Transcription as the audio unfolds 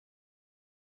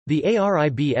The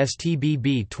ARIB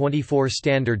STD B24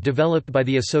 standard, developed by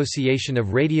the Association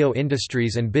of Radio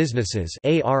Industries and Businesses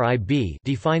 (ARIB),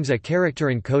 defines a character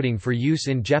encoding for use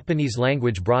in Japanese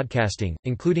language broadcasting,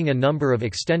 including a number of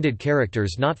extended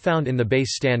characters not found in the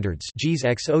base standards JIS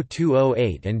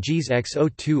X0208 and JIS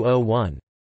X0201.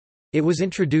 It was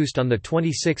introduced on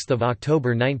 26 October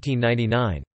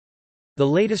 1999. The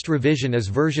latest revision is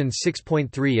version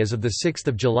 6.3 as of 6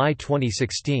 July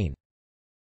 2016.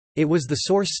 It was the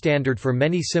source standard for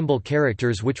many symbol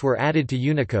characters which were added to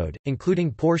Unicode,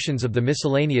 including portions of the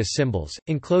miscellaneous symbols,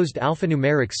 enclosed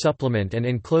alphanumeric supplement and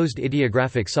enclosed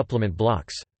ideographic supplement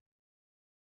blocks.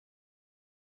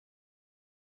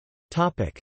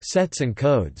 Sets and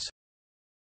codes.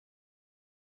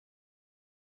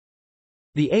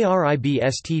 The ARIB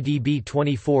STD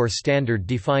B24 standard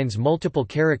defines multiple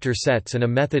character sets and a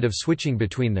method of switching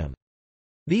between them.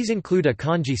 These include a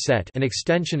kanji set, an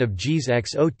extension of JIS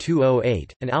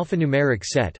X0208, an alphanumeric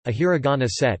set, a hiragana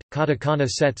set, katakana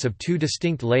sets of 2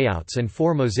 distinct layouts and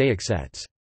 4 mosaic sets.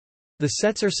 The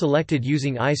sets are selected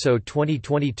using ISO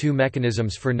 2022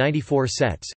 mechanisms for 94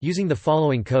 sets, using the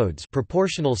following codes.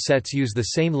 Proportional sets use the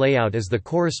same layout as the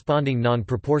corresponding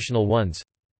non-proportional ones.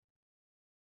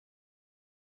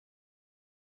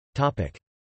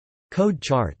 Code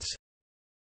charts.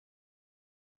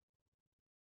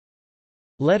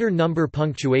 Letter number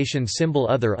punctuation symbol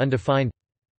other undefined.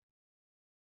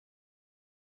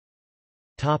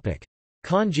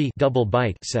 Kanji double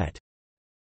byte set.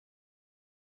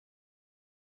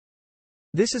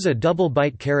 This is a double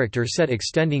byte character set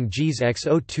extending JIS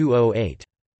X0208.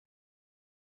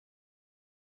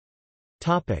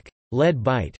 Lead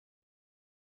byte.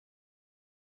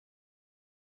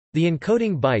 The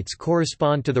encoding bytes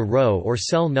correspond to the row or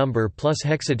cell number plus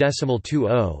hexadecimal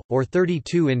 20, or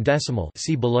 32 in decimal,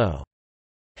 see below.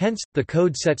 Hence, the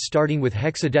code set starting with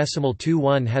hexadecimal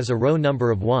 21 has a row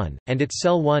number of 1, and its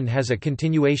cell 1 has a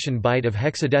continuation byte of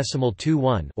hexadecimal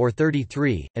 21, or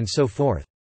 33, and so forth.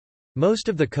 Most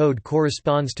of the code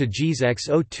corresponds to JIS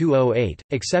X0208,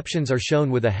 exceptions are shown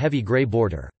with a heavy gray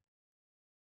border.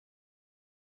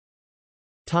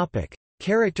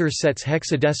 Character sets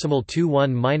hexadecimal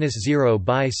 21-0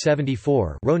 by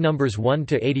 74, row numbers 1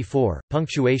 to 84,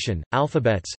 punctuation,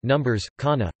 alphabets, numbers,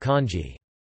 kana, kanji.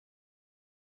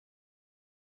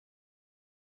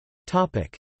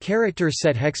 Topic: Character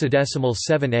set hexadecimal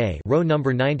 7A, row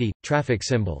number 90, traffic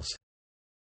symbols.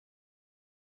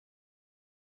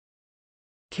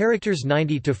 Characters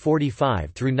 90 to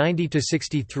 45 through 90 to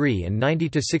 63 and 90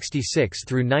 to 66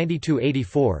 through 90 to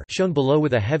 84, shown below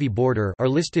with a heavy border, are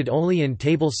listed only in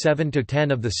Table 7 to 10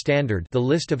 of the standard, the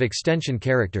list of extension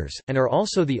characters, and are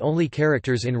also the only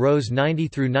characters in rows 90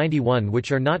 through 91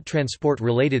 which are not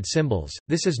transport-related symbols.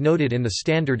 This is noted in the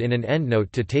standard in an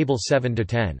endnote to Table 7 to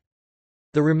 10.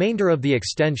 The remainder of the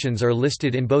extensions are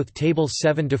listed in both Table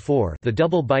 7 to 4, the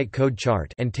double byte code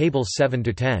chart, and Table 7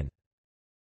 to 10.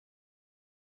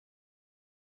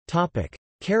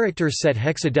 Character set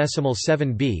hexadecimal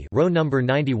 7B, row number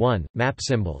 91, map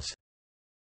symbols.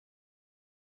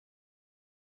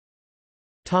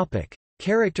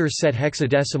 Character set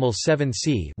hexadecimal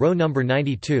 7C, row number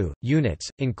 92, units,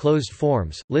 enclosed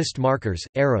forms, list markers,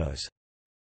 arrows.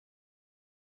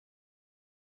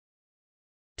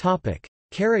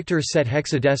 Character set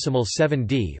hexadecimal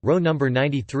 7D, row number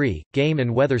 93, game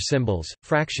and weather symbols,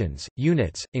 fractions,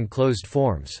 units, enclosed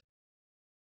forms.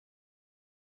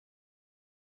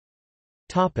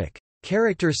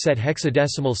 Character set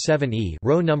hexadecimal 7E,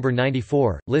 row number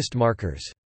 94, list markers.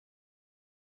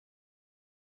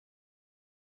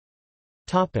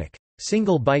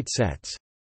 Single byte sets.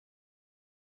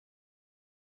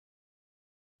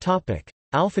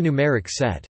 Alphanumeric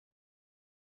set.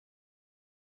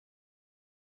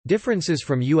 Differences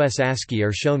from US ASCII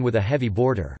are shown with a heavy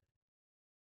border.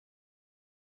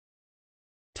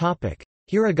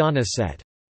 Hiragana set.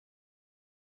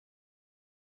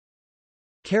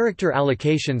 Character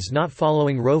allocations not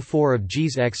following row 4 of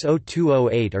JIS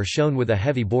X0208 are shown with a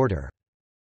heavy border.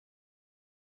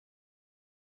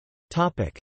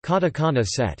 Katakana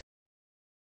set.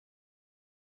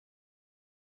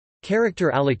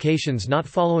 Character allocations not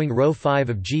following row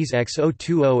 5 of JIS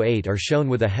X0208 are shown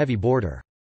with a heavy border.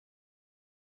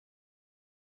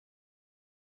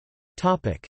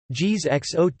 JIS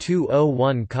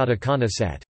X0201 katakana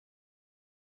set.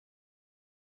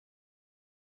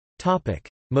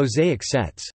 Mosaic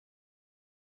sets.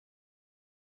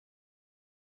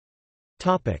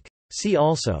 See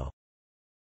also: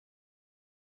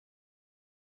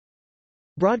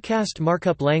 Broadcast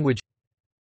markup language.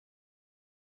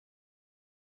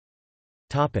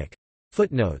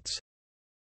 Footnotes.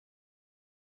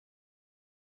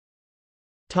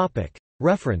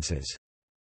 References.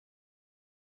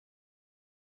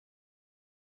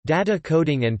 Data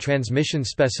Coding and Transmission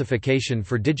Specification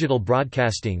for Digital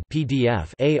Broadcasting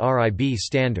PDF ARIB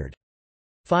Standard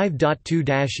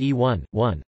 5.2-E1,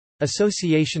 1.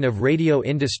 Association of Radio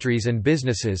Industries and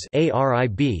Businesses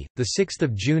ARIB, 6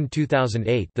 June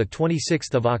 2008 – 26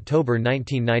 October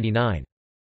 1999.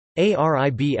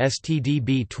 ARIB STD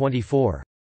B24.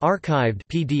 Archived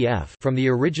PDF from the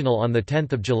original on 10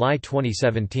 July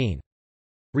 2017.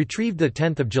 Retrieved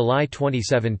 10 July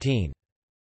 2017.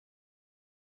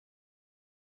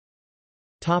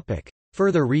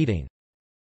 Further reading.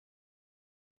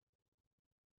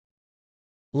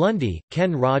 Lundy,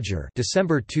 Ken Roger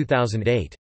December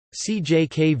 2008.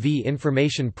 CJKV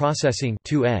Information Processing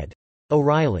 2 ed.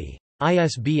 O'Reilly.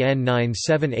 ISBN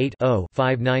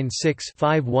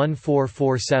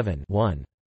 978-0-596-51447-1.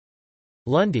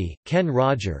 Lundy, Ken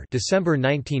Roger December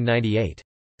 1998.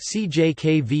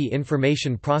 CJKV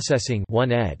Information Processing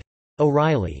 1 ed.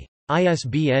 O'Reilly.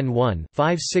 ISBN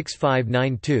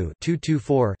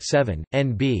 1-56592-224-7,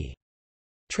 NB.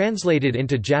 Translated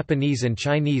into Japanese and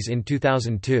Chinese in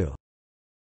 2002.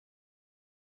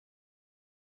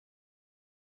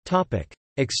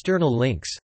 External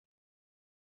links.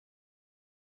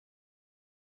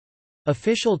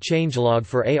 Official changelog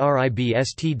for ARIB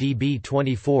STD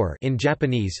B24 in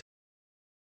Japanese.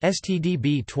 STD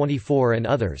B24 and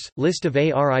others, list of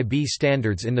ARIB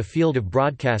standards in the field of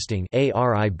broadcasting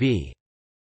ARIB.